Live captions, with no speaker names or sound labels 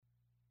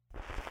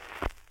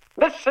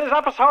This is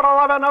episode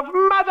 11 of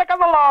Magic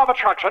and the Law of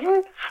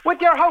Attraction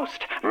with your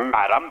host,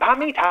 Madame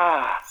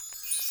Pamita.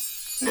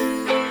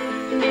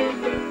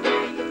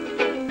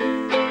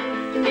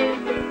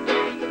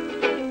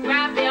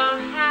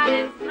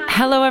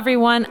 Hello,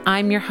 everyone.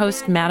 I'm your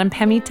host, Madame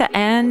Pamita,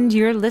 and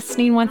you're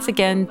listening once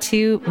again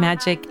to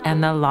Magic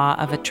and the Law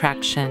of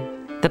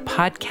Attraction, the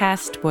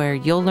podcast where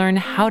you'll learn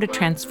how to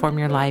transform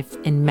your life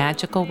in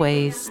magical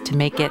ways to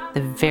make it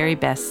the very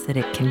best that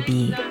it can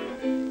be.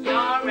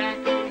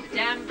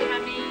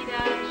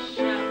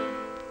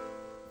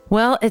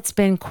 Well, it's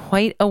been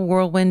quite a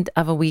whirlwind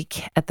of a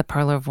week at the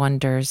Parlor of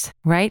Wonders.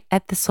 Right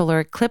at the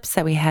solar eclipse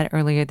that we had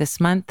earlier this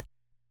month,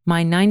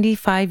 my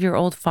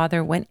 95-year-old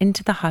father went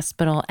into the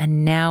hospital,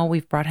 and now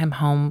we've brought him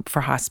home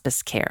for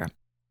hospice care.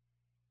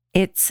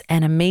 It's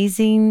an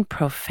amazing,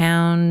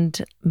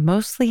 profound,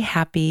 mostly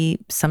happy,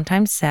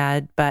 sometimes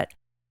sad, but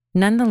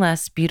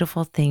nonetheless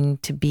beautiful thing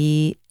to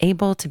be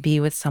able to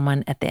be with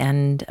someone at the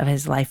end of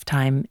his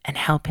lifetime and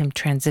help him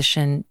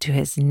transition to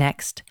his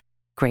next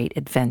great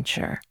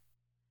adventure.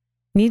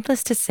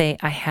 Needless to say,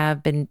 I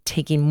have been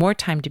taking more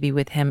time to be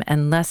with him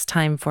and less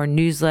time for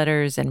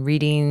newsletters and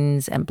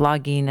readings and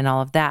blogging and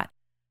all of that.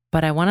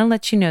 But I want to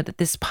let you know that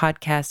this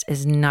podcast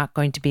is not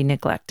going to be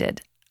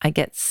neglected. I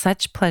get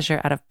such pleasure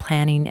out of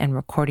planning and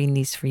recording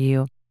these for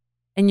you.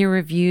 And your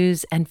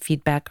reviews and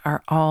feedback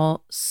are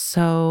all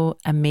so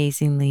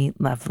amazingly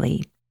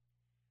lovely.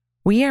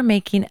 We are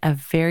making a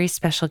very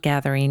special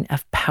gathering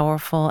of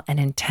powerful and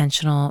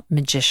intentional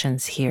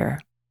magicians here.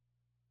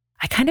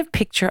 I kind of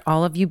picture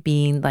all of you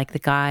being like the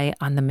guy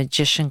on the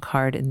magician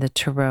card in the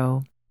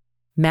tarot,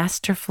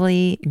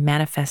 masterfully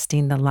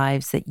manifesting the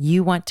lives that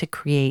you want to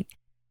create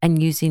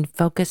and using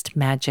focused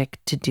magic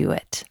to do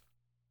it.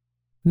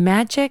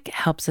 Magic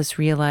helps us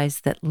realize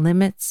that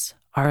limits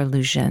are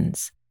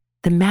illusions.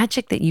 The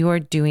magic that you are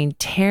doing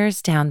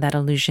tears down that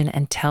illusion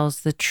and tells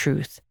the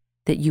truth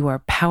that you are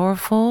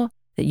powerful,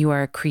 that you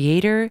are a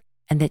creator,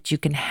 and that you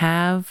can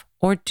have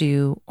or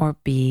do or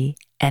be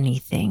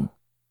anything.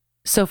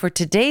 So for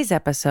today's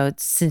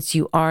episode, since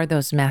you are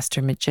those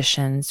master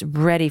magicians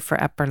ready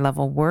for upper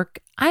level work,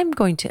 I'm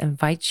going to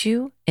invite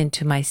you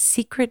into my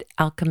secret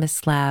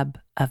alchemist lab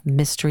of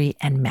mystery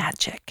and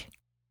magic.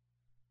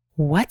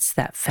 What's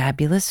that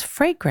fabulous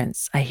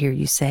fragrance, I hear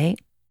you say?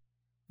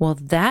 Well,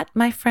 that,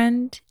 my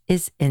friend,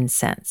 is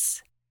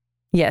incense.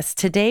 Yes,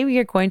 today we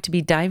are going to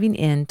be diving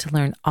in to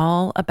learn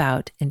all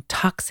about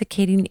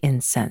intoxicating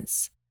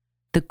incense,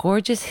 the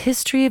gorgeous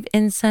history of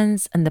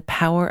incense and the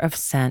power of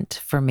scent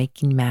for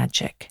making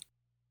magic.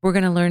 We're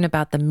going to learn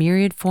about the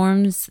myriad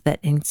forms that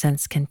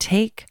incense can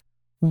take,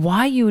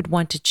 why you would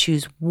want to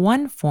choose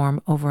one form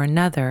over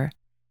another,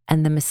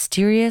 and the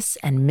mysterious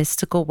and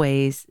mystical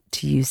ways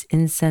to use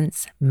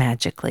incense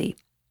magically.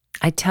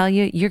 I tell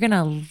you, you're going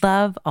to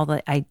love all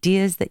the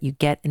ideas that you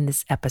get in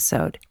this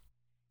episode.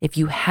 If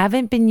you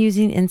haven't been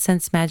using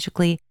incense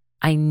magically,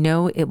 I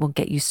know it will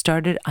get you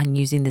started on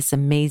using this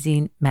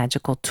amazing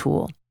magical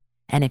tool.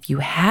 And if you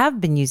have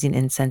been using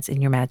incense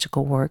in your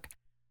magical work,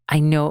 I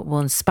know it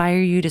will inspire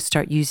you to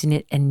start using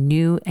it in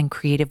new and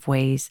creative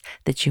ways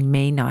that you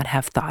may not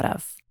have thought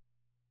of.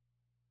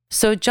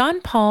 So John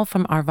Paul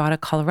from Arvada,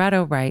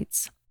 Colorado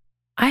writes,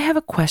 I have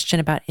a question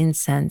about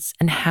incense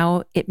and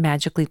how it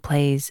magically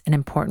plays an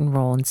important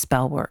role in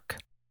spell work.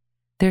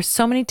 There's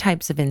so many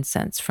types of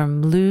incense,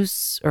 from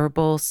loose,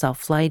 herbal,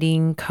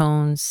 self-lighting,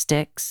 cones,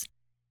 sticks.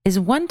 Is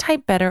one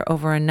type better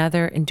over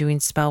another in doing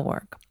spell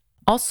work?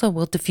 Also,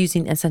 will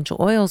diffusing essential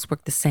oils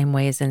work the same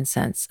way as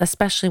incense,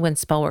 especially when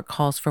spell work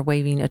calls for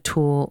waving a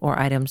tool or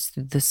items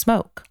through the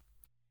smoke?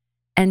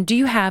 And do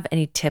you have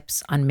any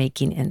tips on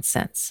making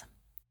incense?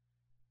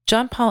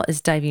 John Paul is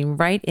diving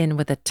right in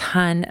with a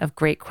ton of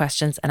great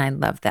questions, and I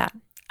love that.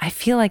 I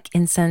feel like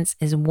incense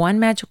is one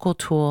magical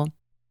tool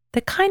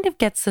that kind of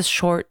gets the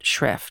short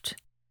shrift.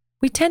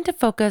 We tend to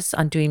focus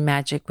on doing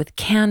magic with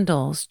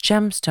candles,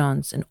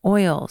 gemstones, and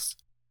oils,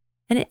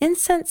 and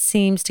incense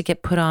seems to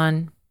get put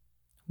on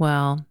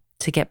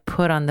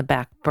the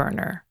back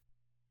burner.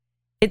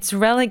 It's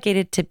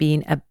relegated to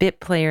being a bit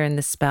player in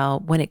the spell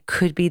when it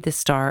could be the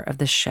star of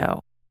the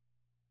show.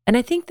 And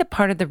I think that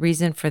part of the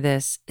reason for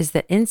this is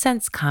that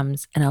incense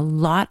comes in a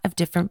lot of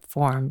different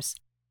forms,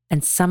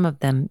 and some of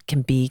them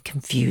can be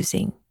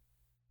confusing.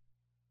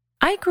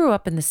 I grew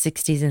up in the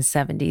 60s and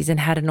 70s and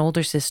had an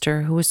older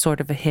sister who was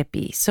sort of a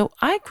hippie, so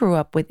I grew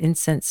up with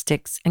incense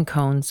sticks and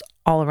cones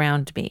all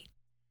around me.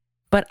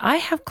 But I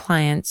have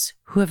clients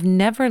who have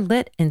never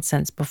lit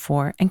incense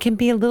before and can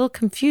be a little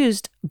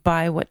confused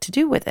by what to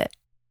do with it.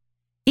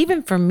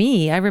 Even for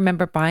me, I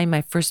remember buying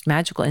my first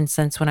magical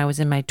incense when I was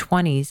in my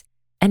 20s,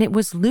 and it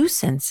was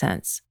loose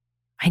incense.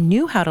 I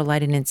knew how to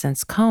light an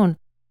incense cone,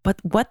 but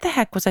what the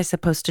heck was I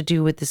supposed to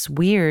do with this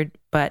weird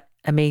but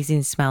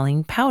amazing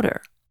smelling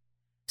powder?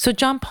 So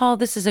John Paul,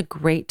 this is a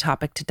great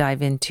topic to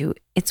dive into.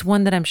 It's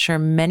one that I'm sure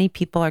many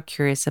people are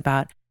curious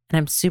about, and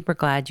I'm super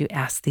glad you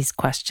asked these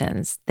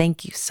questions.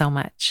 Thank you so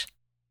much.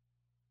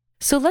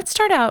 So let's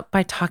start out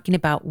by talking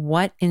about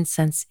what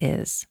incense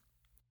is.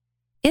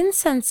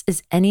 Incense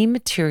is any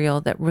material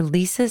that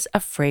releases a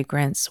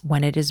fragrance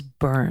when it is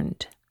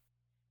burned.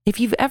 If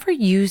you've ever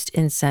used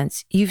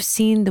incense, you've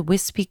seen the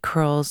wispy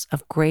curls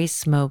of gray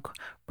smoke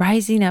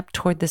rising up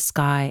toward the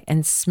sky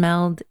and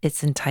smelled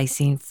its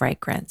enticing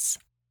fragrance.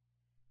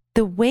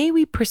 The way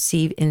we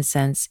perceive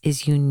incense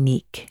is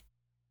unique.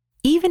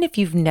 Even if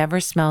you've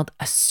never smelled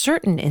a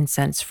certain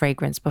incense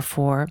fragrance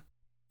before,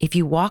 if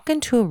you walk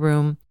into a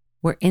room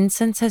where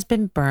incense has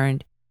been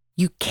burned,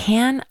 you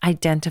can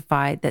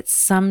identify that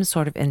some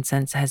sort of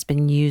incense has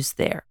been used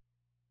there.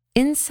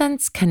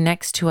 Incense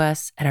connects to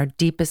us at our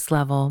deepest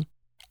level,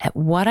 at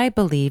what I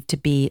believe to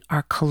be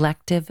our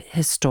collective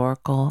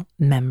historical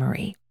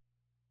memory.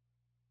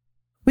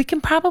 We can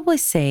probably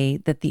say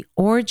that the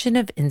origin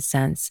of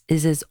incense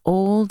is as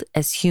old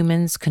as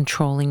humans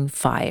controlling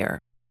fire.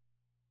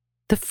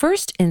 The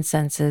first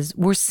incenses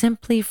were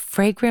simply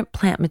fragrant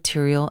plant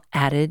material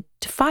added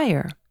to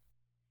fire.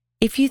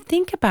 If you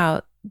think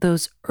about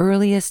those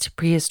earliest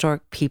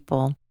prehistoric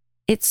people,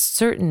 it's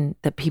certain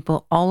that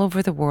people all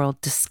over the world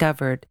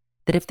discovered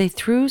that if they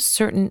threw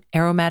certain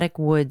aromatic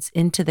woods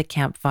into the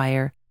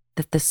campfire,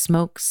 that the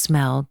smoke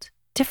smelled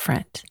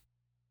different.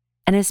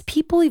 And as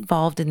people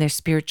evolved in their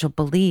spiritual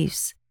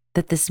beliefs,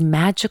 that this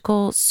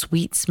magical,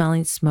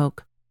 sweet-smelling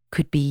smoke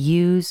could be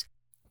used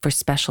for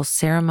special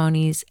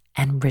ceremonies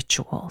and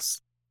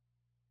rituals.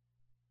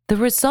 The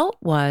result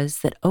was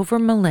that over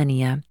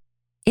millennia,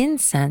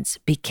 incense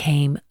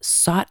became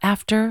sought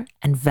after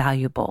and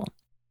valuable.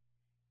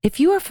 If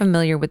you are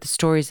familiar with the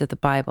stories of the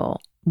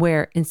Bible,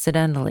 where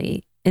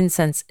incidentally,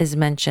 incense is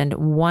mentioned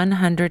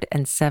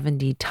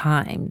 170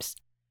 times,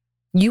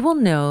 you will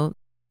know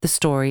the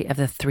story of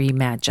the three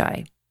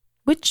magi,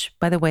 which,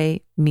 by the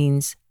way,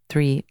 means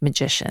three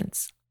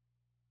magicians.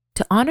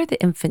 To honor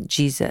the infant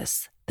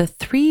Jesus, the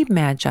three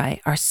magi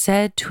are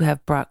said to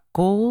have brought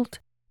gold,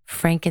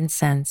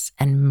 frankincense,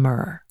 and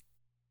myrrh.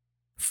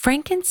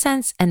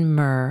 Frankincense and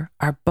myrrh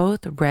are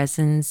both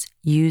resins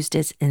used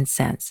as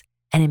incense,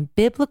 and in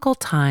biblical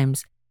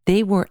times,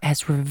 they were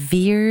as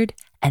revered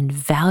and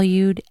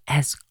valued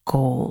as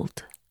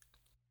gold.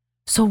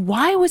 So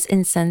why was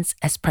incense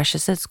as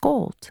precious as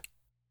gold?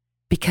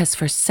 Because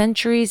for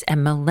centuries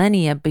and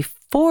millennia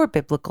before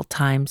biblical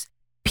times,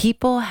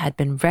 people had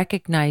been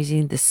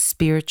recognizing the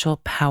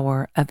spiritual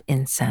power of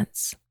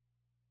incense.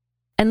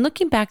 And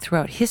looking back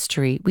throughout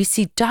history, we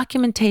see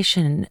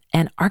documentation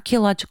and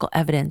archaeological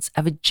evidence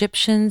of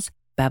Egyptians,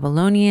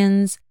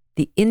 Babylonians,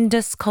 the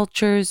Indus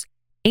cultures,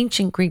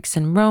 ancient Greeks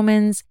and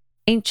Romans,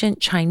 ancient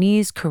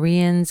Chinese,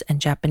 Koreans,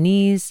 and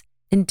Japanese,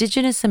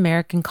 indigenous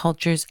American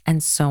cultures,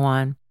 and so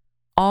on,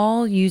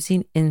 all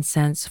using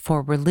incense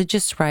for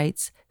religious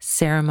rites,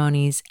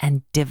 ceremonies,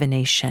 and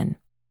divination.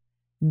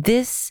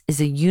 This is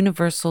a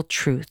universal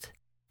truth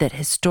that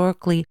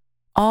historically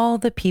all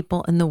the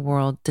people in the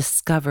world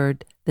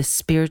discovered the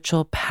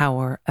spiritual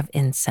power of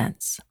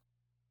incense.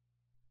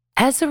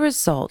 As a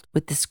result,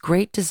 with this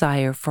great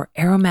desire for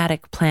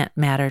aromatic plant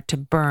matter to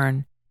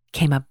burn,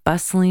 came a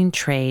bustling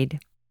trade.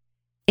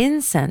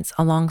 Incense,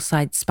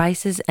 alongside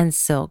spices and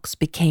silks,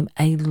 became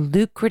a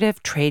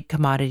lucrative trade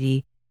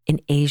commodity in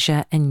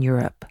Asia and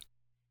Europe.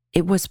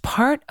 It was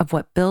part of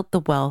what built the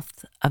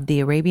wealth of the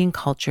Arabian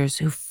cultures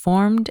who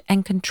formed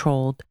and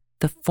controlled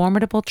the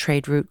formidable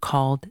trade route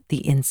called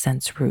the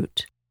incense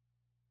route.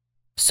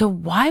 So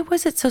why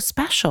was it so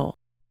special?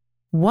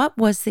 What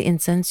was the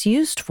incense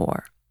used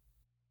for?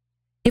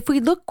 If we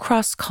look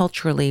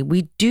cross-culturally,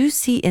 we do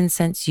see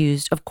incense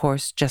used, of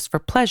course, just for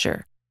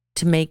pleasure,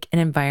 to make an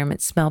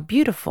environment smell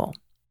beautiful.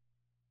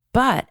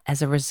 But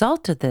as a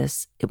result of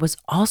this, it was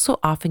also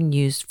often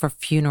used for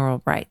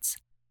funeral rites,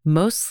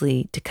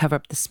 mostly to cover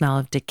up the smell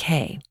of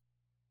decay.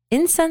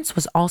 Incense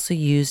was also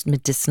used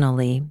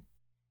medicinally.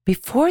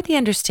 Before the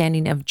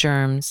understanding of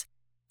germs,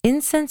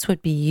 incense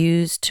would be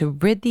used to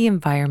rid the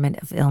environment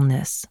of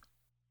illness.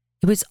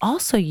 It was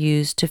also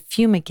used to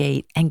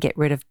fumigate and get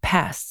rid of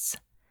pests,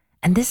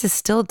 and this is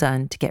still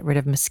done to get rid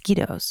of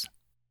mosquitoes.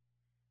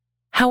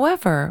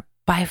 However,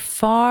 by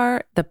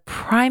far the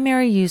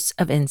primary use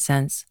of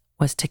incense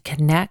was to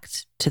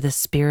connect to the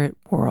spirit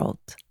world.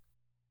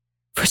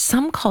 For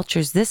some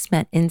cultures, this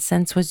meant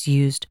incense was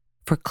used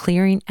for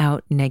clearing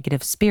out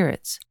negative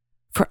spirits.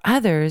 For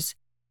others,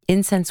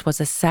 incense was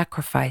a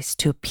sacrifice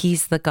to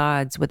appease the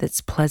gods with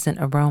its pleasant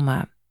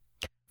aroma.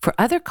 For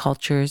other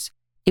cultures,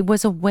 it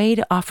was a way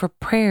to offer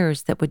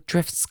prayers that would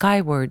drift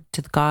skyward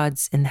to the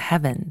gods in the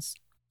heavens.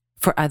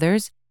 For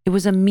others, it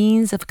was a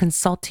means of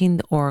consulting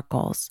the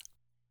oracles.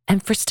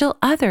 And for still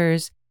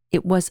others,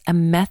 it was a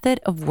method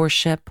of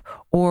worship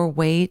or a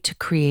way to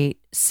create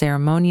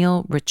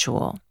ceremonial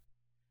ritual.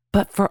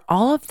 But for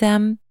all of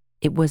them,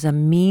 it was a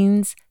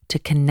means to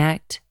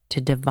connect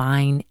to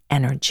divine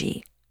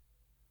energy.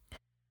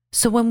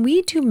 So when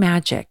we do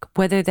magic,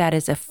 whether that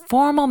is a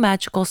formal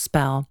magical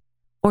spell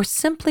or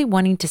simply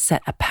wanting to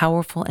set a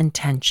powerful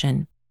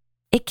intention,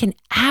 it can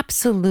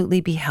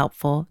absolutely be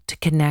helpful to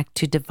connect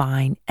to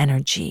divine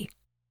energy.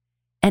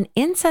 And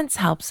incense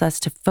helps us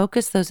to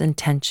focus those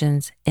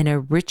intentions in a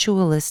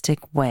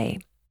ritualistic way.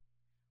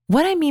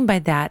 What I mean by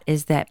that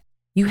is that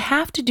you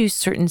have to do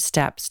certain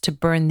steps to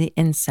burn the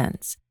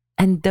incense,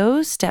 and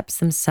those steps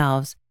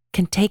themselves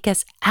can take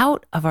us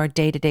out of our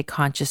day-to-day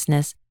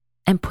consciousness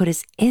and put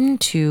us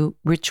into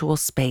ritual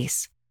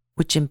space,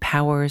 which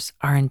empowers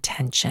our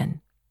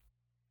intention.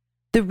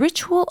 The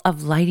ritual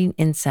of lighting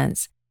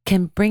incense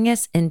can bring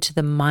us into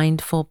the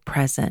mindful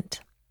present.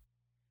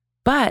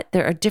 But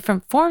there are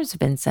different forms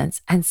of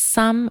incense, and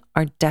some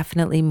are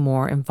definitely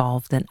more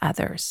involved than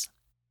others.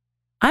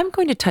 I'm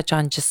going to touch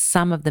on just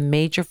some of the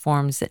major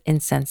forms that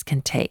incense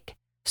can take.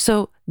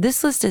 So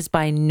this list is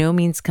by no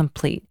means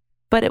complete,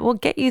 but it will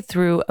get you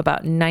through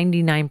about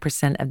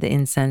 99% of the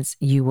incense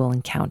you will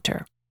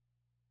encounter.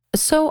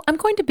 So I'm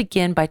going to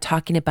begin by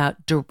talking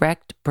about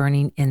direct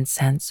burning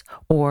incense,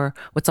 or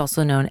what's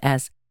also known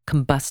as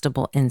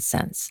combustible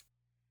incense.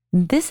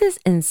 This is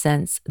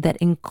incense that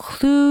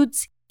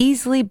includes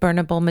easily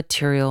burnable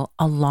material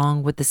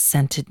along with the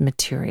scented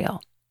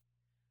material.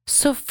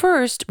 So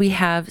first, we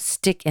have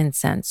stick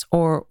incense,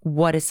 or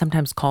what is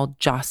sometimes called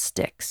joss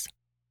sticks.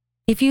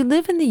 If you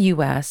live in the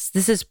US,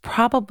 this is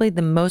probably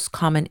the most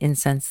common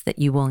incense that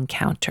you will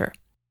encounter.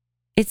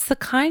 It's the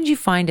kind you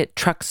find at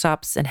truck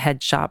stops and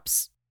head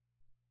shops.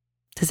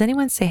 Does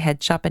anyone say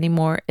head shop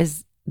anymore?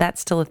 Is that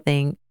still a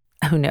thing?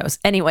 Who knows?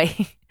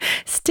 Anyway,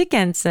 stick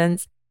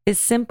incense is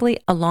simply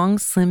a long,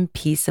 slim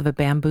piece of a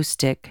bamboo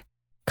stick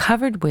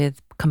covered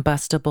with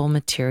combustible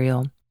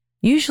material,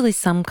 usually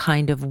some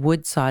kind of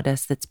wood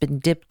sawdust that's been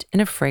dipped in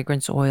a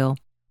fragrance oil,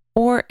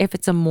 or if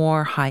it's a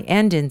more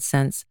high-end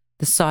incense,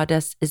 the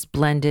sawdust is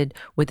blended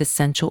with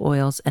essential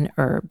oils and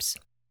herbs.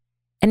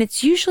 And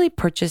it's usually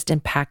purchased in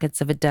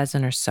packets of a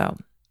dozen or so.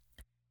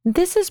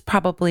 This is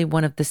probably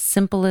one of the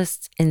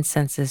simplest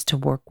incenses to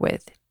work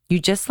with. You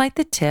just light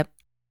the tip,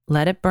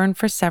 let it burn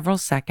for several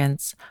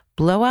seconds,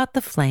 blow out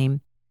the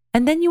flame,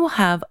 and then you will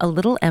have a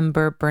little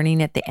ember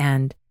burning at the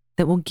end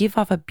that will give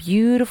off a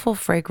beautiful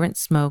fragrant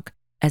smoke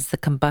as the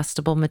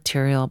combustible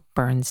material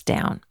burns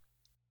down.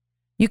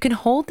 You can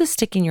hold the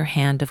stick in your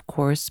hand, of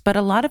course, but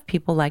a lot of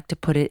people like to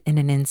put it in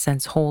an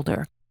incense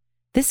holder.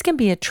 This can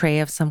be a tray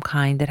of some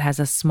kind that has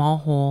a small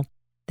hole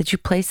that you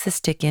place the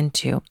stick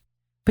into,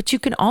 but you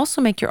can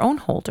also make your own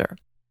holder.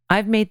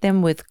 I've made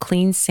them with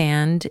clean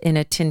sand in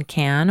a tin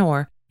can,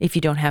 or if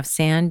you don't have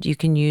sand, you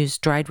can use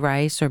dried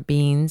rice or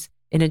beans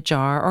in a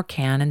jar or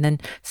can and then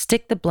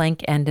stick the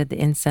blank end of the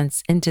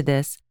incense into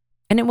this,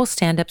 and it will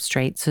stand up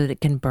straight so that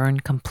it can burn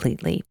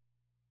completely.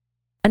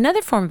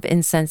 Another form of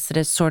incense that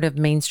is sort of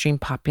mainstream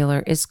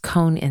popular is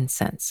cone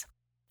incense.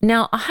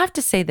 Now, I'll have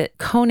to say that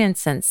cone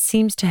incense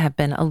seems to have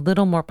been a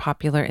little more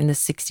popular in the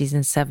 60s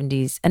and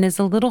 70s and is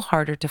a little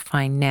harder to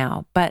find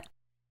now. But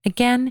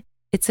again,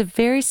 it's a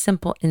very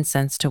simple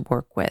incense to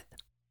work with.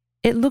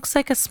 It looks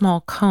like a small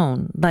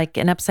cone, like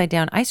an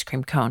upside-down ice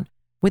cream cone,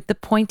 with the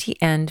pointy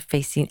end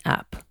facing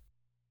up.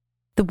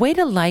 The way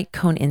to light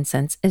cone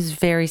incense is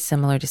very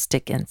similar to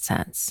stick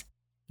incense.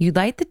 You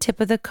light the tip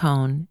of the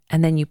cone,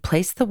 and then you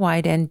place the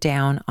wide end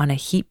down on a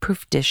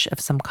heat-proof dish of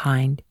some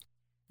kind.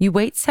 You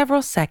wait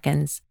several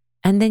seconds,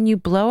 and then you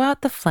blow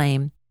out the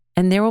flame,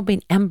 and there will be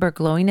an ember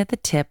glowing at the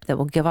tip that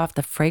will give off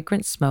the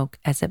fragrant smoke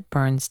as it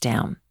burns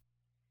down.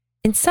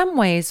 In some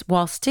ways,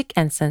 while stick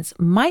incense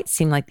might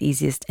seem like the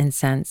easiest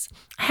incense,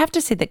 I have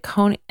to say that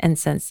cone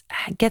incense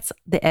gets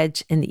the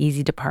edge in the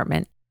easy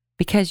department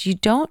because you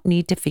don't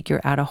need to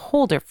figure out a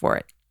holder for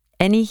it.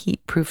 Any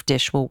heat-proof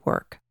dish will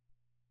work.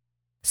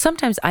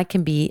 Sometimes I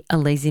can be a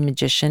lazy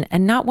magician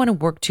and not want to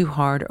work too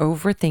hard or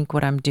overthink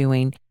what I'm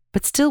doing,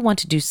 but still want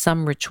to do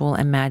some ritual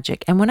and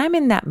magic. And when I'm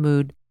in that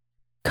mood,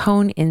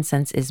 cone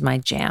incense is my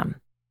jam.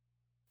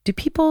 Do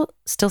people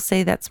still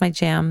say that's my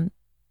jam?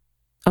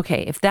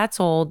 Okay, if that's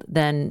old,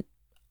 then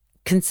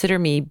consider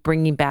me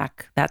bringing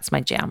back that's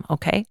my jam,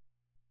 okay?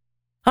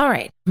 All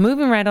right,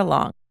 moving right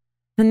along.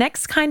 The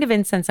next kind of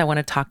incense I want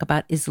to talk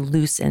about is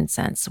loose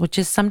incense, which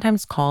is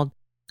sometimes called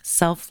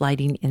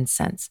self-lighting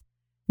incense.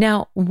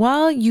 Now,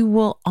 while you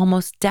will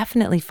almost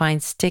definitely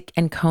find stick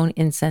and cone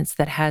incense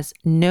that has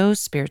no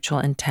spiritual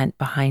intent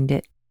behind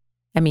it,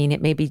 I mean,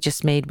 it may be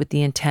just made with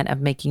the intent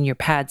of making your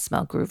pad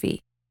smell groovy.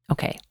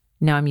 Okay,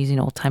 now I'm using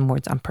old-time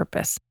words on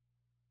purpose.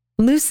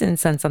 Loose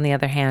incense, on the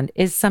other hand,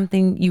 is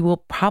something you will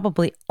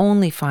probably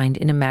only find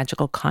in a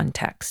magical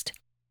context.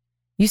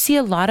 You see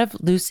a lot of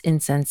loose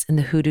incense in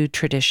the hoodoo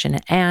tradition,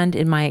 and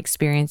in my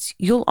experience,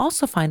 you'll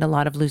also find a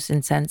lot of loose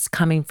incense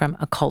coming from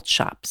occult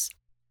shops.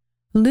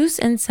 Loose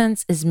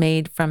incense is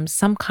made from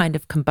some kind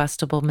of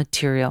combustible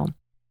material,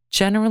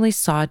 generally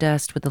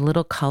sawdust with a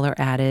little color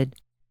added,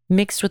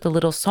 mixed with a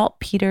little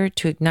saltpeter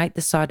to ignite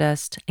the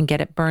sawdust and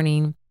get it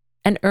burning,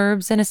 and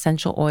herbs and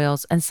essential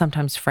oils and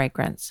sometimes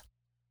fragrance.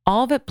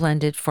 All of it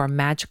blended for a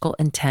magical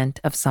intent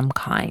of some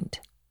kind.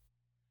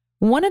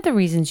 One of the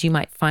reasons you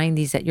might find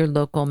these at your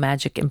local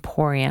magic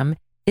emporium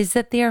is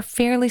that they are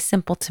fairly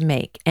simple to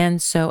make,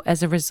 and so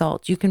as a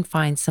result, you can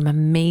find some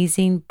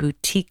amazing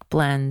boutique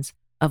blends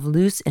of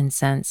loose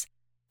incense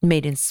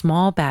made in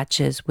small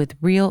batches with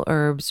real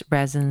herbs,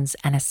 resins,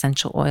 and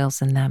essential oils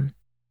in them.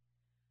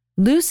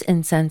 Loose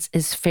incense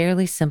is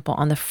fairly simple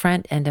on the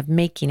front end of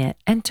making it,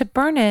 and to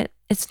burn it,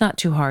 it's not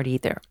too hard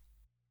either.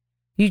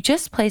 You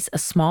just place a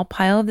small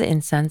pile of the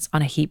incense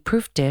on a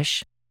heat-proof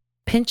dish,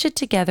 pinch it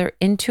together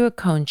into a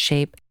cone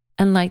shape,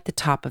 and light the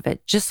top of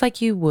it, just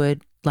like you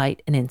would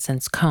light an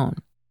incense cone.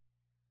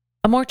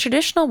 A more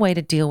traditional way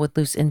to deal with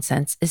loose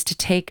incense is to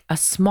take a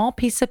small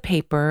piece of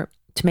paper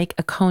to make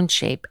a cone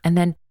shape and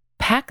then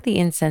pack the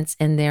incense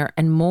in there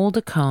and mold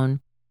a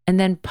cone, and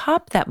then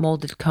pop that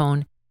molded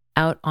cone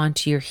out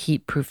onto your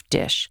heat-proof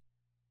dish.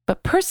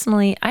 But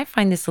personally, I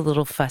find this a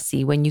little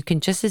fussy when you can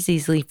just as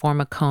easily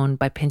form a cone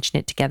by pinching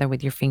it together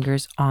with your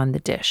fingers on the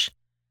dish.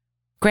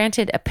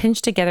 Granted, a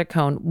pinched together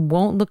cone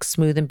won't look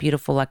smooth and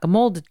beautiful like a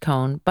molded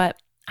cone,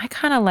 but I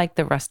kind of like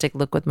the rustic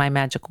look with my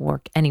magical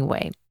work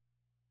anyway.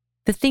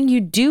 The thing you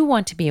do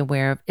want to be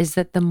aware of is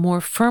that the more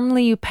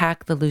firmly you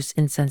pack the loose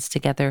incense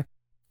together,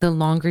 the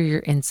longer your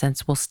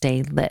incense will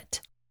stay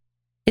lit.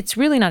 It's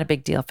really not a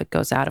big deal if it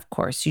goes out, of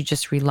course. You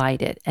just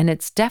relight it. And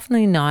it's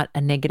definitely not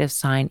a negative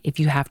sign if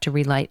you have to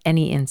relight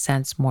any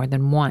incense more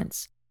than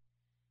once.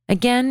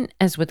 Again,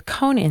 as with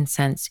cone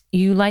incense,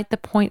 you light the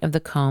point of the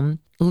cone,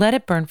 let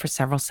it burn for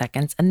several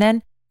seconds, and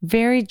then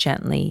very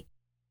gently,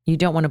 you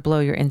don't want to blow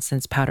your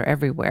incense powder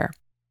everywhere,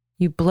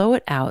 you blow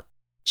it out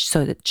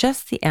so that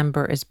just the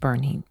ember is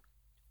burning.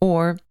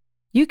 Or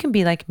you can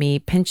be like me,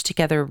 pinch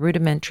together a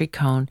rudimentary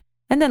cone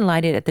and then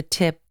light it at the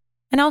tip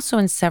and also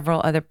in several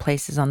other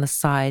places on the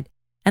side,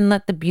 and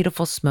let the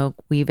beautiful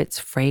smoke weave its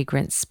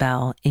fragrant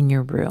spell in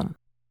your room.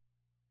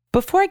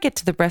 Before I get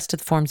to the rest of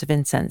the forms of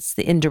incense,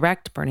 the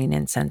indirect burning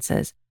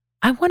incenses,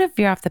 I want to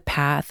veer off the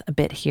path a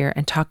bit here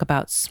and talk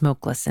about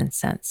smokeless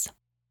incense.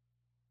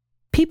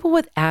 People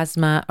with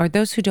asthma or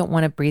those who don't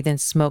want to breathe in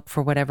smoke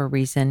for whatever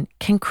reason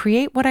can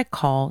create what I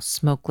call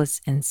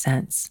smokeless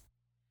incense.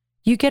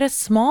 You get a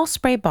small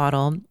spray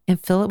bottle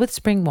and fill it with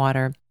spring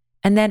water,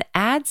 and then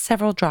add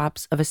several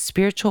drops of a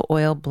spiritual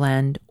oil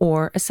blend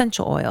or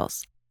essential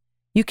oils.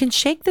 You can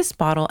shake this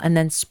bottle and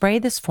then spray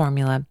this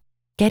formula,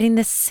 getting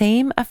the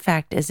same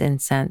effect as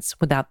incense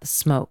without the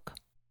smoke.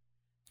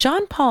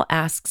 John Paul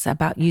asks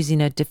about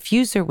using a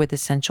diffuser with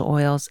essential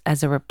oils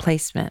as a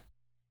replacement.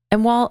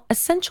 And while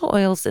essential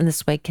oils in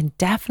this way can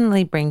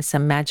definitely bring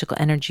some magical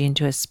energy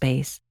into a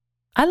space,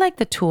 I like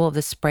the tool of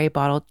the spray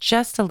bottle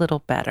just a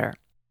little better.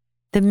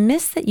 The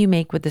mist that you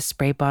make with the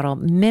spray bottle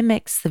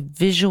mimics the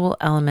visual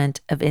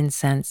element of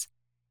incense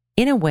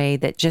in a way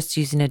that just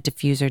using a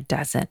diffuser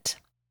doesn't.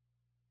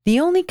 The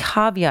only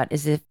caveat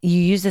is if you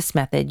use this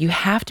method, you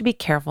have to be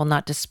careful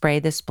not to spray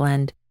this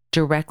blend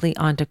directly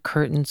onto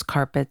curtains,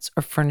 carpets,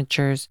 or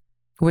furnitures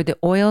where the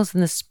oils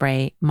in the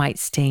spray might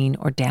stain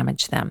or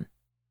damage them.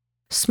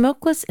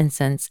 Smokeless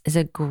incense is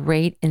a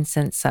great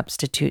incense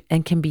substitute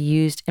and can be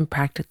used in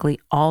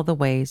practically all the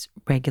ways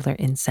regular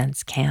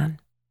incense can.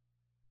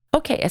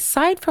 Okay,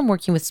 aside from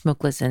working with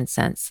smokeless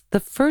incense, the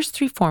first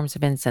three forms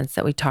of incense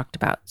that we talked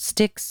about,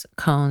 sticks,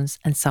 cones,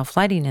 and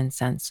self-lighting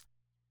incense,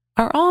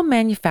 are all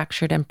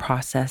manufactured and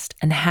processed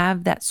and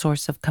have that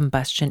source of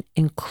combustion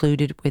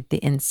included with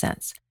the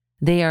incense.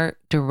 They are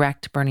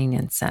direct burning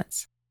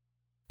incense.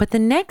 But the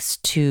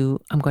next two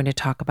I'm going to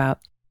talk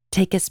about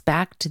take us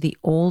back to the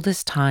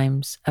oldest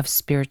times of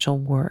spiritual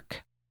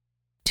work,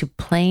 to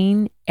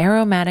plain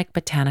aromatic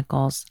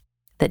botanicals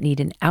that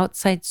need an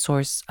outside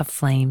source of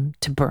flame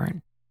to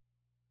burn.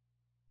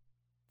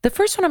 The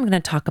first one I'm going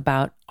to talk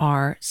about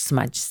are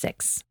smudge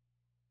sticks.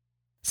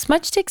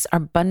 Smudge sticks are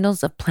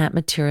bundles of plant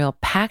material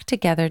packed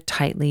together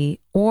tightly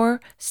or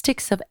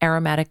sticks of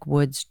aromatic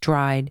woods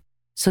dried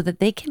so that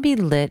they can be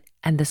lit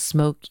and the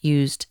smoke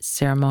used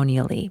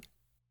ceremonially.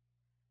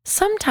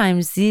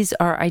 Sometimes these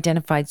are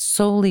identified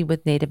solely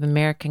with Native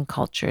American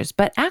cultures,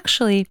 but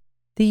actually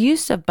the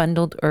use of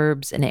bundled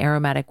herbs and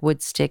aromatic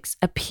wood sticks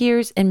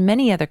appears in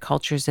many other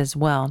cultures as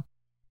well,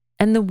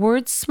 and the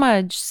word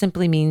smudge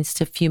simply means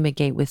to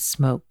fumigate with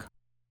smoke.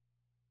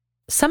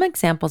 Some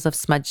examples of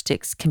smudge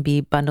sticks can be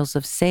bundles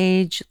of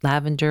sage,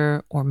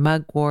 lavender, or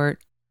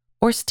mugwort,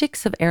 or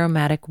sticks of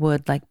aromatic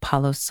wood like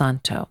Palo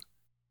Santo.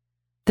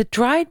 The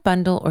dried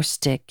bundle or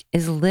stick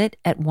is lit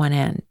at one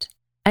end.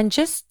 And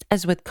just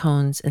as with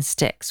cones and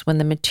sticks, when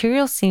the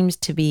material seems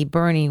to be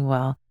burning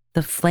well,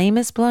 the flame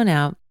is blown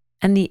out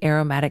and the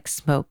aromatic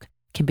smoke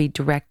can be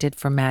directed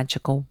for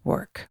magical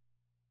work.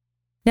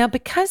 Now,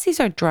 because these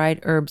are dried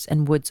herbs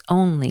and woods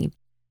only,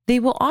 they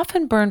will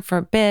often burn for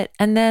a bit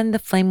and then the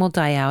flame will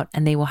die out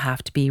and they will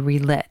have to be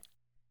relit.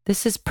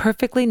 This is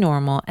perfectly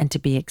normal and to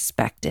be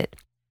expected.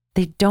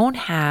 They don't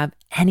have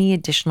any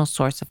additional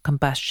source of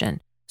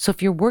combustion. So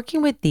if you're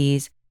working with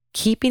these,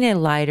 keeping a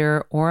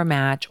lighter or a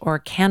match or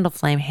a candle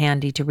flame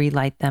handy to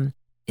relight them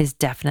is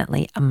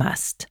definitely a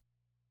must.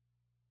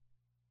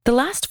 The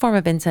last form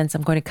of incense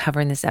I'm going to cover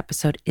in this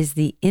episode is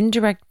the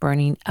indirect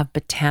burning of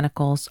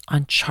botanicals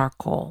on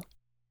charcoal.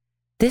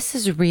 This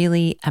is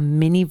really a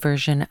mini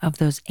version of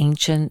those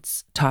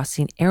ancients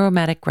tossing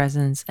aromatic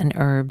resins and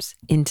herbs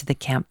into the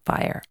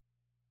campfire.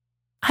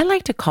 I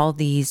like to call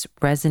these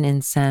resin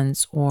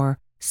incense or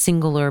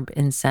single herb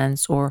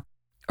incense or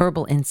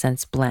herbal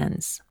incense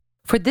blends.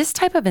 For this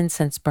type of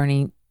incense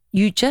burning,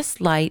 you just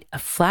light a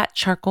flat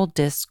charcoal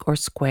disc or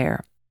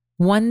square,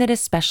 one that is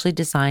specially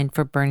designed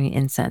for burning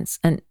incense,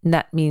 and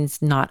that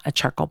means not a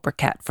charcoal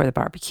briquette for the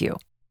barbecue.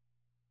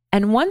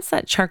 And once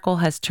that charcoal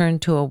has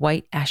turned to a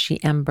white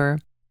ashy ember,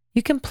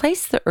 you can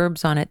place the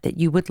herbs on it that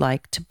you would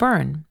like to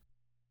burn.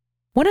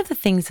 One of the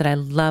things that I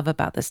love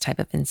about this type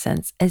of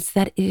incense is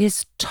that it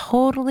is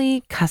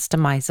totally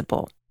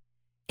customizable.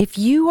 If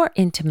you are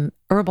into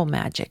herbal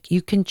magic,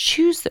 you can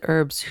choose the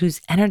herbs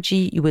whose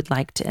energy you would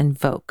like to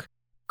invoke,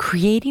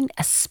 creating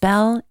a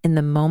spell in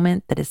the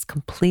moment that is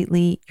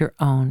completely your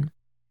own.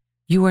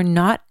 You are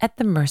not at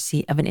the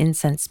mercy of an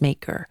incense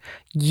maker.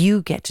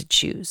 You get to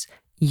choose.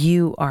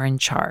 You are in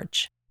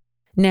charge.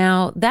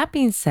 Now, that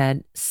being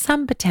said,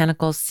 some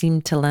botanicals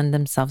seem to lend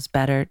themselves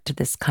better to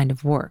this kind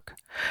of work.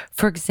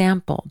 For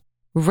example,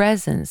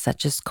 resins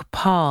such as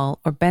copal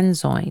or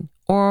benzoin,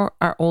 or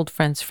our old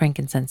friends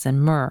frankincense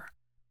and myrrh,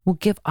 will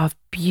give off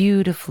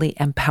beautifully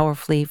and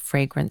powerfully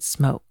fragrant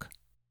smoke.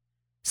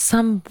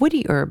 Some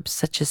woody herbs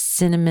such as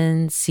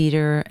cinnamon,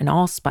 cedar, and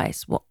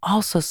allspice will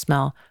also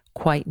smell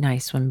quite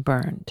nice when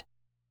burned.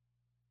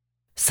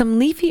 Some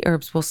leafy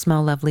herbs will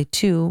smell lovely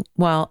too,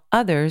 while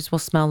others will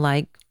smell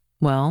like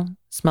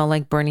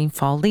burning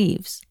fall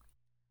leaves.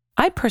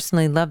 I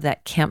personally love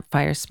that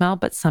campfire smell,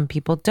 but some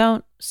people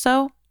don't,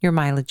 so your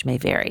mileage may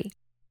vary.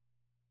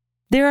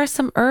 There are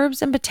some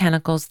herbs and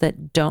botanicals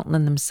that don't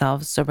lend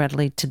themselves so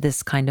readily to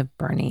this kind of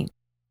burning.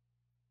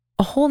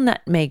 A whole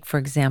nutmeg, for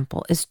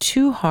example, is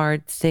too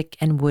hard, thick,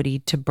 and woody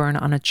to burn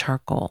on a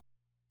charcoal,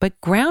 but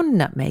ground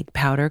nutmeg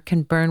powder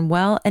can burn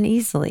well and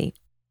easily.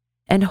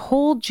 And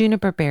whole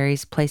juniper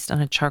berries placed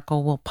on a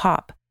charcoal will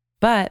pop,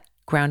 but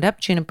ground up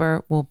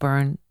juniper will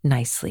burn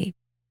nicely.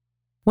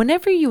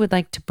 Whenever you would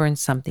like to burn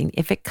something,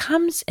 if it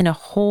comes in a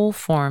whole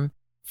form,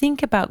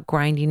 think about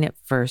grinding it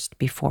first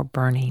before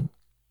burning.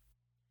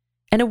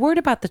 And a word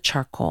about the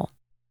charcoal.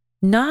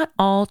 Not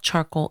all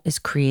charcoal is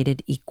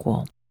created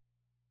equal.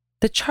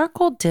 The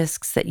charcoal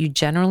discs that you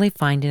generally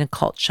find in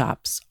occult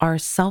shops are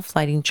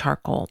self-lighting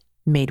charcoal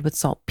made with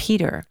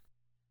saltpeter.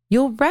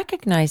 You'll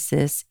recognize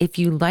this if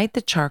you light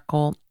the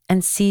charcoal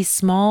and see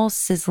small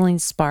sizzling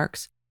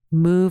sparks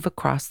move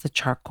across the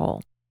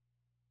charcoal.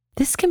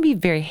 This can be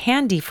very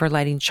handy for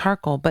lighting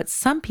charcoal, but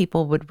some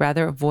people would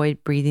rather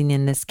avoid breathing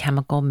in this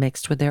chemical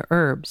mixed with their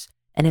herbs.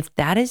 And if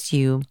that is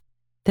you,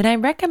 then I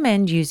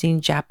recommend using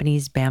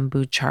Japanese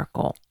bamboo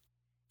charcoal.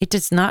 It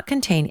does not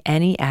contain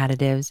any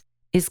additives,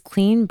 is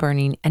clean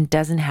burning, and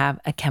doesn't have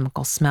a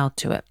chemical smell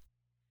to it.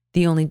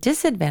 The only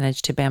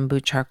disadvantage to bamboo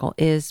charcoal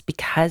is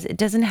because it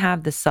doesn't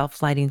have the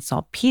self-lighting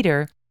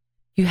saltpeter,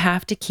 you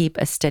have to keep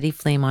a steady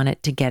flame on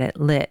it to get it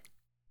lit.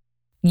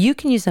 You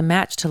can use a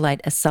match to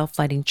light a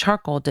self-lighting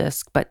charcoal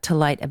disc, but to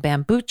light a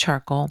bamboo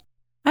charcoal,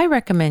 I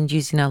recommend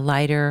using a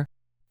lighter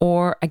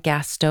or a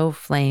gas stove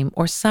flame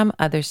or some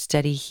other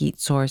steady heat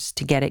source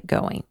to get it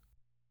going.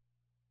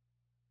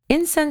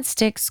 Incense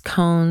sticks,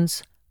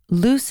 cones,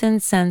 loose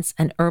incense,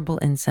 and herbal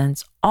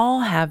incense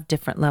all have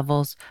different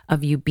levels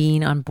of you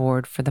being on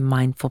board for the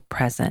mindful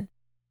present.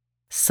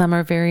 Some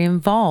are very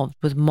involved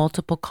with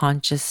multiple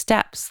conscious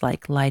steps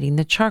like lighting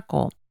the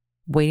charcoal,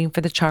 waiting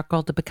for the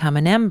charcoal to become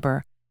an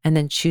ember, and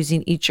then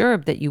choosing each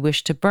herb that you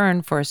wish to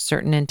burn for a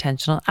certain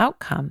intentional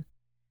outcome.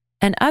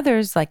 And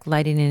others, like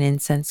lighting an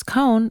incense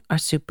cone, are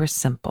super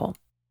simple.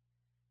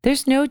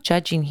 There's no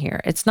judging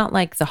here. It's not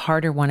like the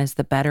harder one is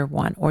the better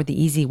one or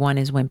the easy one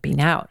is wimping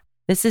out.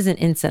 This isn't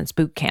incense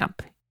boot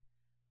camp.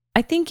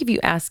 I think if you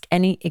ask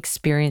any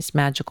experienced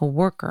magical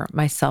worker,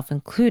 myself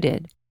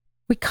included,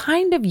 we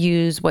kind of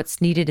use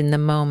what's needed in the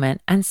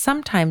moment, and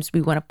sometimes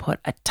we want to put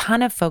a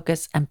ton of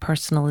focus and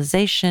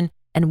personalization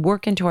and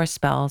work into our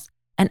spells,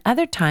 and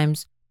other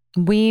times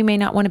we may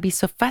not want to be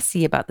so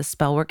fussy about the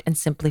spell work and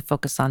simply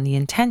focus on the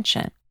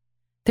intention.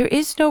 There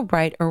is no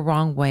right or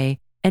wrong way,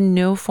 and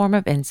no form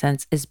of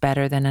incense is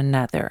better than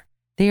another.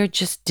 They are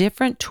just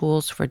different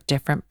tools for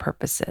different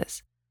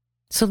purposes.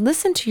 So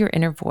listen to your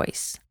inner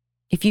voice.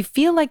 If you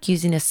feel like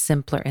using a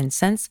simpler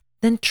incense,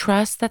 then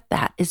trust that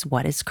that is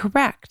what is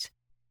correct.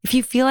 If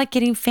you feel like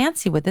getting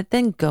fancy with it,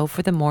 then go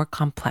for the more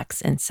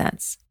complex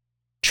incense.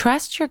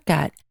 Trust your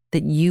gut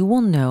that you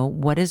will know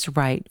what is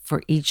right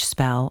for each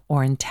spell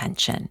or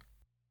intention.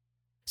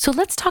 So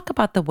let's talk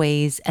about the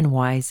ways and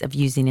whys of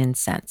using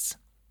incense.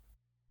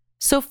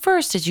 So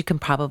first, as you can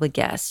probably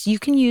guess, you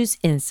can use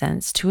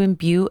incense to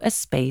imbue a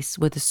space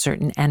with a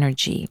certain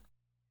energy.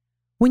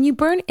 When you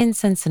burn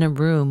incense in a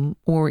room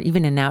or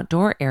even an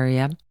outdoor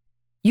area,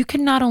 you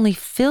can not only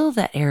fill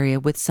that area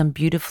with some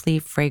beautifully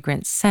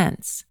fragrant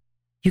scents,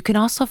 you can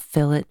also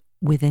fill it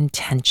with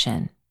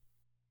intention.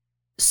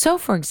 So,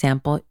 for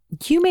example,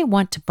 you may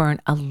want to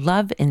burn a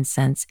love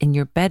incense in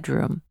your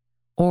bedroom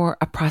or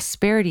a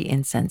prosperity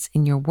incense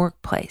in your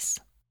workplace.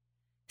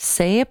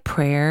 Say a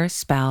prayer,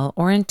 spell,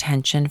 or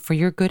intention for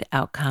your good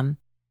outcome,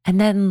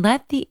 and then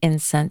let the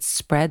incense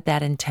spread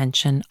that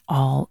intention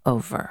all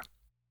over.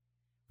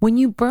 When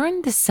you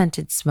burn the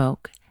scented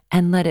smoke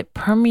and let it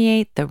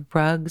permeate the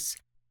rugs,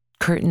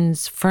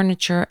 curtains,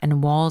 furniture,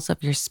 and walls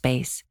of your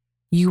space,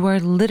 you are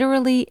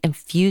literally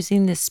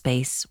infusing the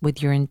space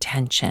with your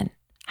intention.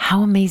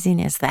 How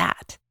amazing is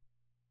that?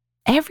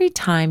 Every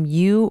time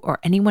you or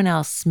anyone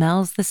else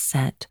smells the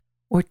scent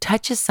or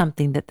touches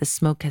something that the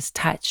smoke has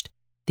touched,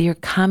 they are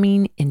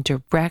coming in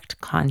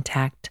direct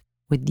contact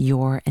with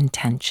your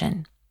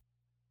intention.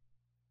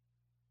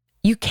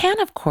 You can,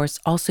 of course,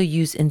 also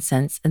use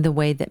incense in the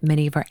way that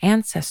many of our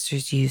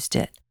ancestors used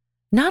it,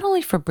 not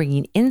only for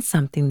bringing in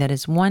something that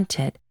is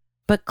wanted,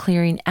 but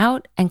clearing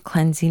out and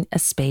cleansing a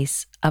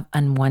space of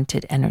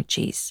unwanted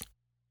energies.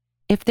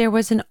 If there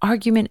was an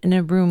argument in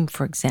a room,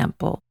 for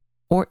example,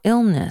 or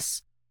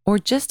illness, or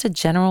just a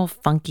general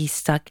funky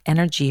stuck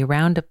energy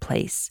around a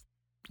place,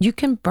 you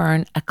can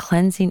burn a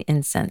cleansing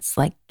incense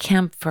like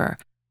camphor,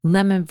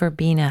 lemon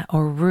verbena,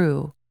 or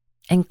rue,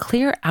 and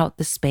clear out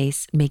the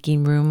space,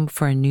 making room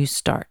for a new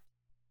start.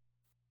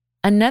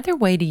 Another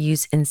way to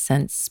use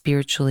incense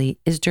spiritually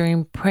is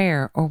during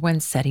prayer or when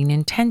setting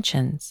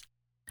intentions.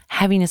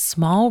 Having a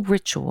small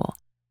ritual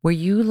where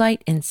you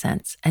light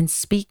incense and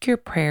speak your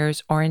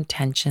prayers or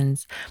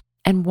intentions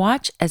and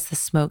watch as the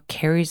smoke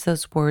carries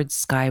those words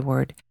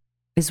skyward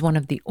is one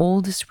of the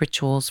oldest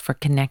rituals for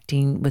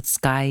connecting with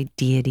sky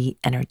deity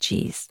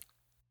energies.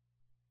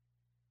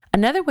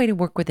 Another way to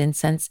work with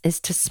incense is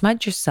to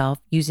smudge yourself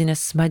using a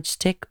smudge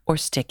stick or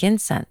stick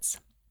incense.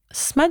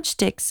 Smudge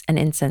sticks and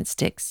incense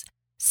sticks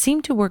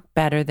seem to work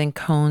better than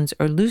cones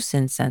or loose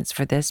incense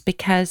for this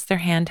because they're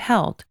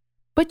handheld,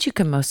 but you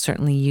can most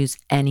certainly use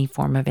any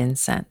form of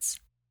incense.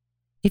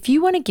 If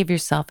you want to give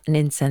yourself an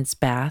incense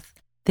bath,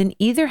 then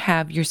either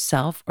have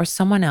yourself or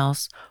someone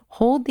else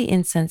hold the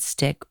incense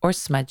stick or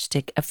smudge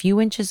stick a few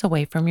inches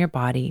away from your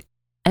body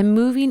and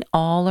moving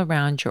all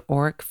around your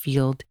auric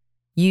field,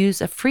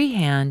 use a free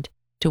hand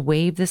to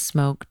wave the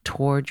smoke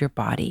toward your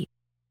body.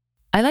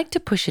 I like to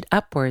push it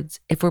upwards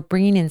if we're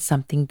bringing in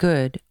something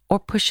good, or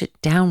push it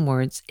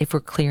downwards if we're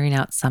clearing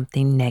out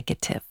something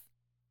negative.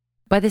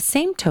 By the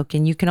same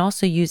token, you can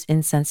also use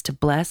incense to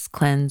bless,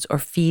 cleanse, or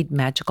feed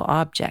magical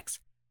objects,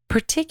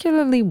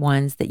 particularly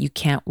ones that you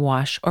can't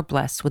wash or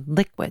bless with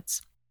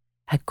liquids.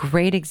 A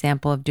great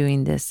example of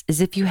doing this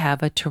is if you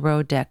have a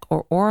tarot deck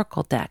or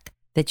oracle deck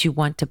that you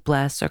want to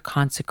bless or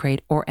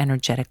consecrate or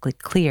energetically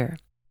clear.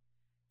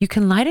 You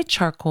can light a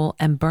charcoal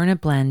and burn a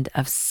blend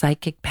of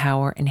psychic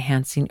power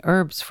enhancing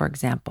herbs, for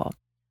example,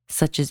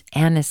 such as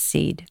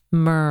aniseed,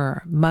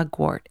 myrrh,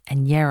 mugwort,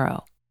 and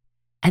yarrow,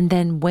 and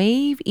then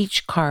wave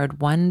each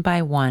card one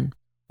by one,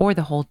 or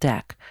the whole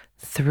deck,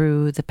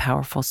 through the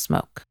powerful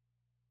smoke.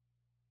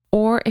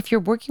 Or if you're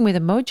working with a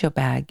mojo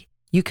bag,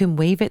 you can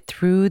wave it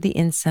through the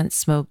incense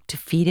smoke to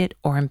feed it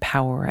or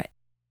empower it.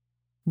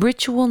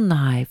 Ritual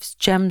knives,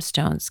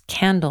 gemstones,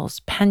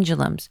 candles,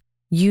 pendulums,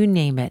 you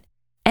name it,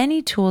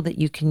 any tool that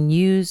you can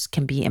use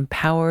can be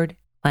empowered,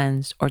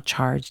 cleansed, or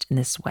charged in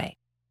this way.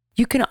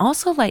 You can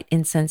also light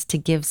incense to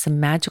give some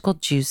magical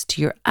juice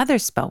to your other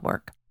spell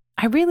work.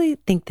 I really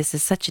think this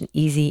is such an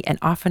easy and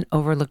often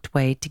overlooked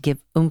way to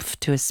give oomph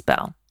to a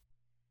spell.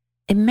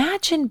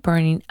 Imagine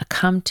burning a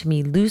come to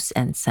me loose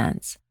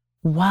incense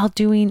while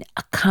doing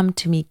a come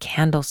to me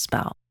candle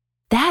spell.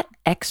 That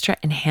extra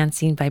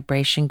enhancing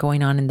vibration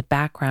going on in the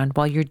background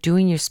while you're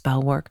doing your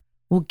spell work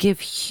will give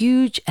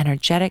huge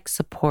energetic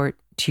support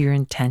to your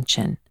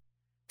intention.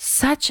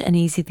 Such an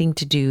easy thing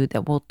to do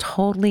that will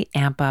totally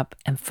amp up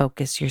and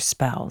focus your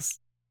spells.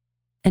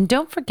 And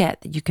don't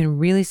forget that you can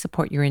really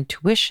support your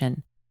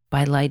intuition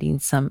by lighting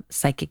some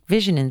psychic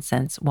vision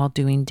incense while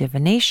doing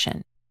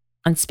divination.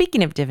 And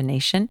speaking of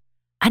divination,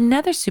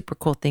 another super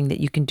cool thing that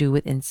you can do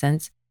with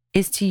incense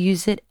is to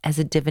use it as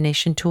a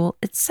divination tool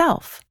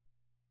itself.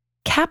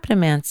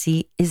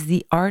 Capnomancy is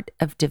the art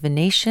of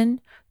divination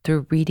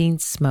through reading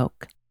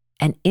smoke,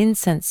 and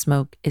incense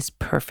smoke is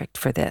perfect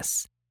for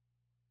this.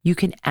 You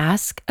can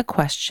ask a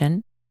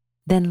question,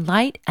 then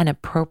light an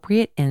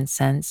appropriate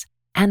incense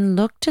and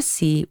look to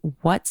see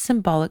what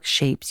symbolic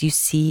shapes you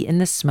see in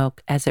the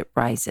smoke as it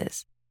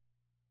rises.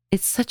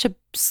 It's such a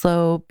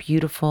slow,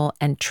 beautiful,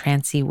 and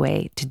trancy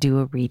way to do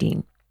a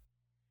reading.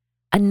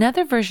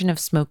 Another version of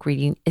smoke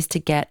reading is to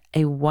get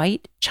a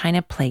white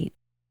china plate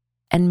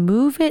and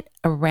move it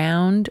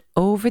around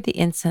over the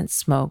incense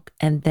smoke,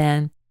 and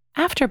then,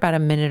 after about a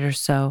minute or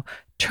so,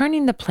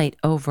 turning the plate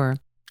over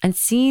and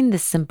seeing the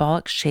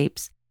symbolic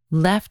shapes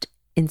left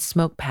in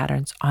smoke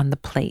patterns on the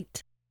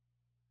plate.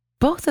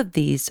 Both of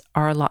these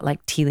are a lot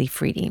like tea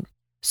leaf reading.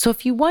 So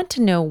if you want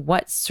to know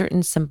what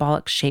certain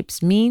symbolic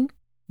shapes mean,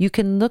 you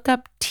can look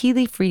up tea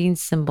leaf reading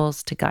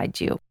symbols to guide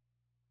you.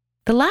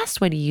 The last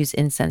way to use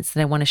incense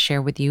that I want to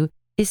share with you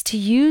is to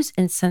use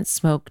incense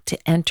smoke to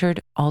enter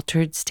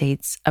altered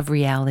states of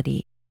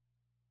reality.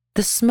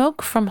 The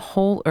smoke from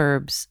whole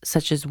herbs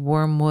such as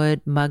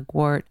wormwood,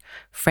 mugwort,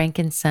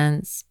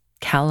 frankincense,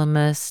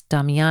 calamus,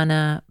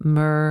 damiana,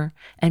 myrrh,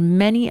 and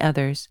many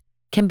others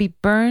can be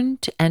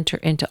burned to enter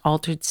into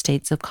altered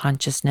states of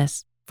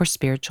consciousness for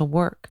spiritual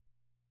work.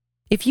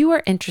 If you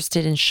are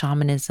interested in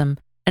shamanism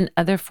and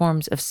other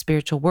forms of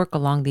spiritual work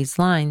along these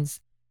lines,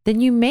 then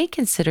you may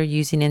consider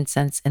using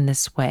incense in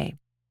this way.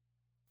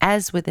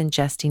 As with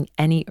ingesting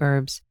any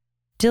herbs,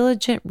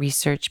 diligent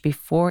research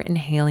before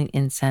inhaling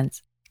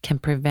incense can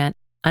prevent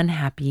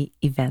unhappy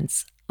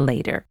events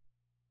later.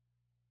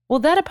 Well,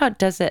 that about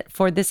does it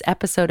for this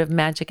episode of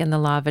Magic and the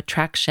Law of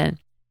Attraction.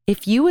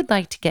 If you would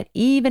like to get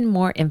even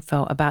more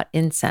info about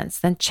incense,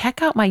 then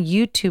check out my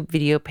YouTube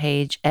video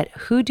page at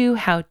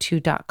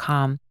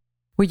hoodoohowto.com,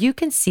 where you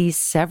can see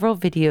several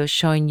videos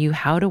showing you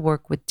how to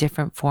work with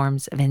different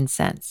forms of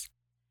incense.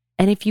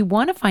 And if you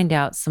want to find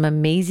out some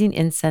amazing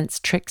incense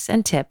tricks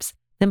and tips,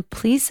 then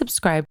please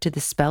subscribe to the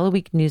Spell a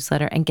Week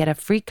newsletter and get a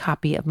free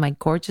copy of my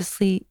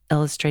gorgeously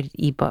illustrated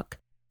ebook,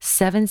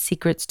 7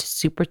 Secrets to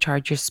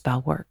Supercharge Your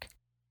Spell Work.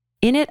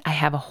 In it, I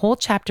have a whole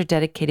chapter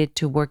dedicated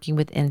to working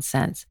with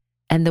incense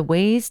and the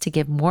ways to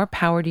give more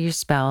power to your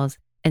spells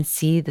and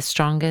see the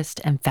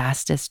strongest and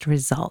fastest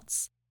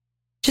results.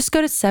 Just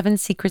go to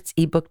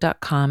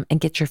 7secretsebook.com and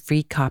get your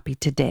free copy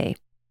today.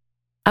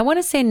 I want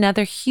to say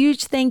another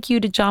huge thank you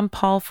to John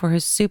Paul for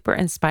his super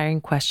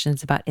inspiring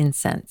questions about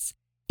incense.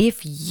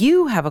 If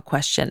you have a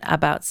question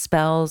about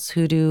spells,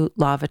 hoodoo,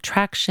 law of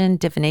attraction,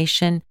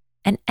 divination,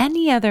 and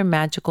any other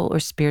magical or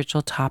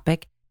spiritual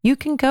topic, you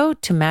can go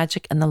to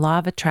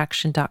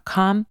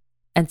magicandthelawofattraction.com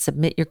and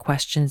submit your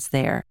questions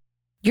there.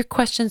 Your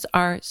questions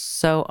are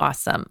so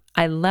awesome.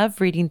 I love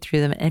reading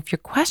through them. And if your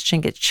question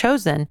gets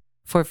chosen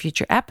for a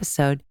future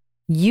episode,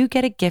 you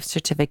get a gift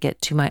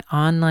certificate to my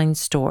online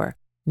store,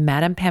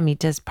 Madame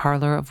Pamita's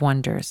Parlor of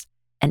Wonders,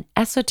 an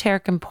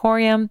esoteric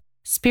emporium,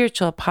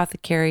 spiritual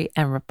apothecary,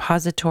 and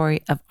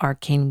repository of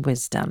arcane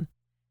wisdom.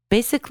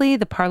 Basically,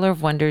 the Parlor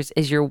of Wonders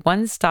is your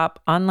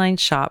one-stop online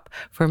shop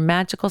for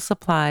magical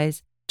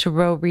supplies,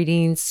 tarot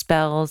readings,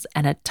 spells,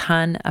 and a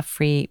ton of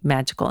free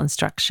magical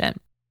instruction.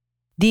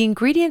 The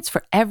ingredients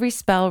for every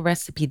spell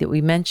recipe that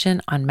we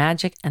mention on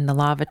Magic and the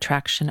Law of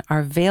Attraction are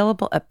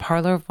available at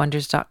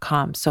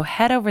parlorofwonders.com, so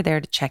head over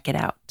there to check it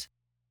out.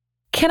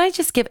 Can I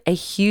just give a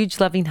huge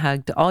loving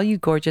hug to all you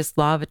gorgeous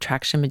Law of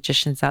Attraction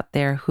magicians out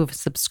there who have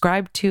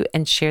subscribed to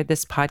and shared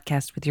this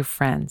podcast with your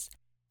friends.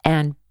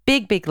 And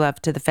big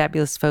love to the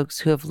fabulous folks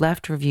who have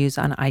left reviews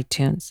on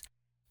iTunes.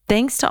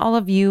 Thanks to all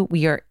of you,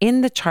 we are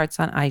in the charts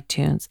on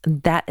iTunes,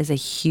 and that is a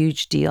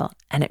huge deal,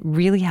 and it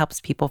really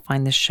helps people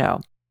find the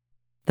show.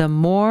 The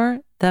more,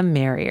 the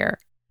merrier.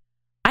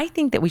 I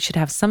think that we should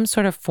have some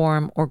sort of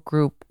forum or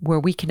group where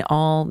we can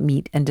all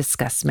meet and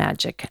discuss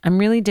magic. I'm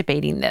really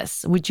debating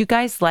this. Would you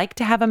guys like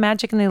to have a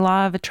Magic and the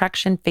Law of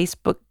Attraction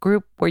Facebook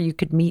group where you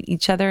could meet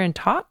each other and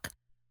talk?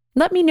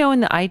 Let me know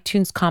in the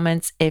iTunes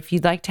comments if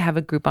you'd like to have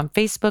a group on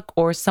Facebook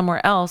or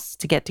somewhere else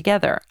to get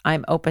together.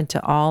 I'm open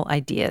to all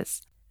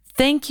ideas.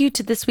 Thank you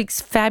to this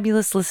week's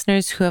fabulous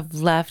listeners who have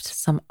left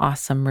some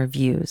awesome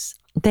reviews.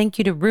 Thank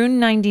you to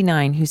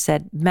Rune99, who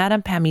said,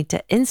 Madame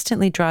Pamita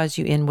instantly draws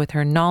you in with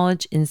her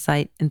knowledge,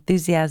 insight,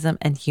 enthusiasm,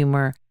 and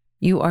humor.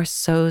 You are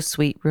so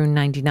sweet,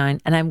 Rune99,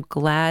 and I'm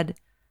glad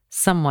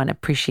someone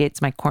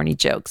appreciates my corny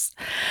jokes.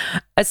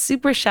 A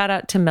super shout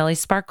out to Melly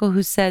Sparkle,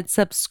 who said,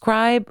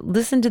 subscribe,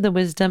 listen to the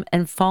wisdom,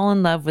 and fall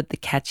in love with the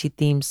catchy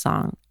theme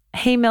song.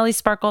 Hey, Melly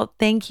Sparkle,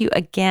 thank you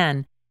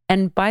again.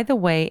 And by the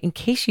way, in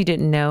case you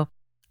didn't know,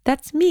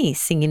 that's me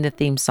singing the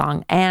theme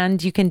song,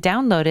 and you can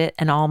download it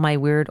and all my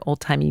weird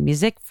old-timey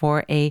music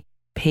for a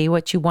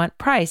pay-what-you-want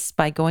price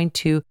by going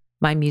to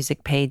my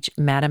music page,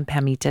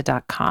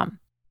 madamepamita.com.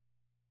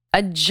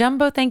 A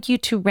jumbo thank you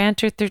to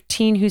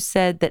Ranter13, who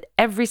said that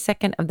every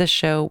second of the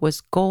show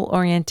was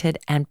goal-oriented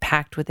and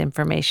packed with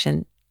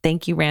information.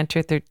 Thank you,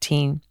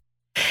 Ranter13.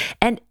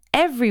 And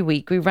every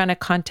week we run a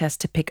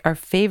contest to pick our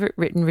favorite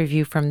written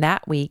review from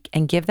that week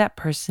and give that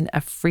person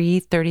a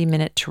free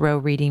 30-minute tarot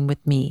reading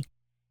with me.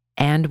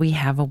 And we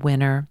have a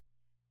winner.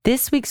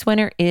 This week's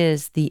winner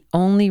is the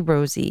Only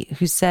Rosie,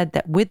 who said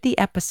that with the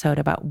episode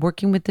about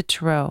working with the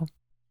tarot,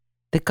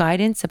 the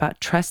guidance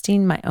about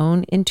trusting my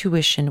own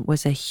intuition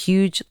was a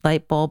huge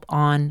light bulb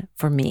on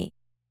for me.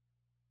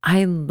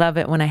 I love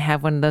it when I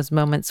have one of those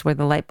moments where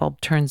the light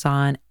bulb turns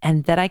on,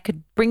 and that I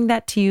could bring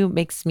that to you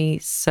makes me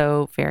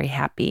so very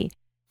happy.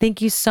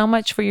 Thank you so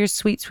much for your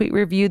sweet, sweet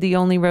review, the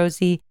Only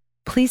Rosie.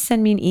 Please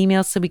send me an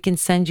email so we can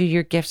send you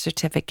your gift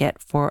certificate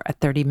for a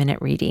 30-minute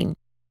reading.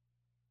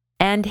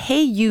 And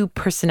hey, you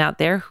person out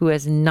there who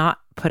has not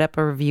put up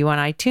a review on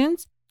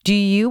iTunes, do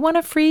you want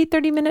a free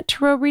 30-minute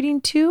tarot reading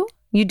too?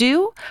 You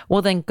do?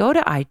 Well, then go to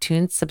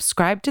iTunes,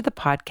 subscribe to the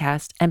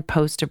podcast, and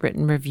post a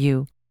written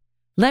review.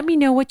 Let me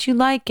know what you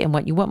like and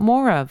what you want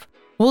more of.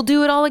 We'll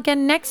do it all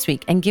again next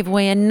week and give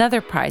away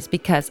another prize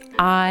because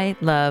I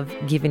love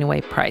giving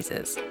away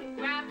prizes.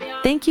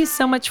 Thank you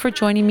so much for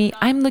joining me.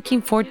 I'm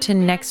looking forward to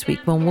next week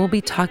when we'll be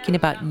talking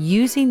about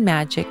using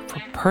magic for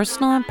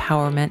personal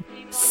empowerment,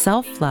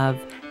 self-love,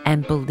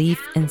 and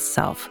belief in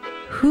self.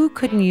 Who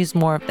couldn't use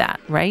more of that,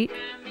 right?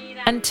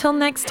 Until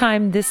next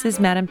time, this is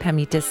Madame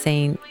Pamita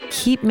saying,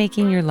 keep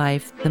making your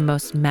life the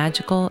most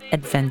magical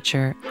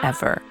adventure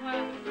ever.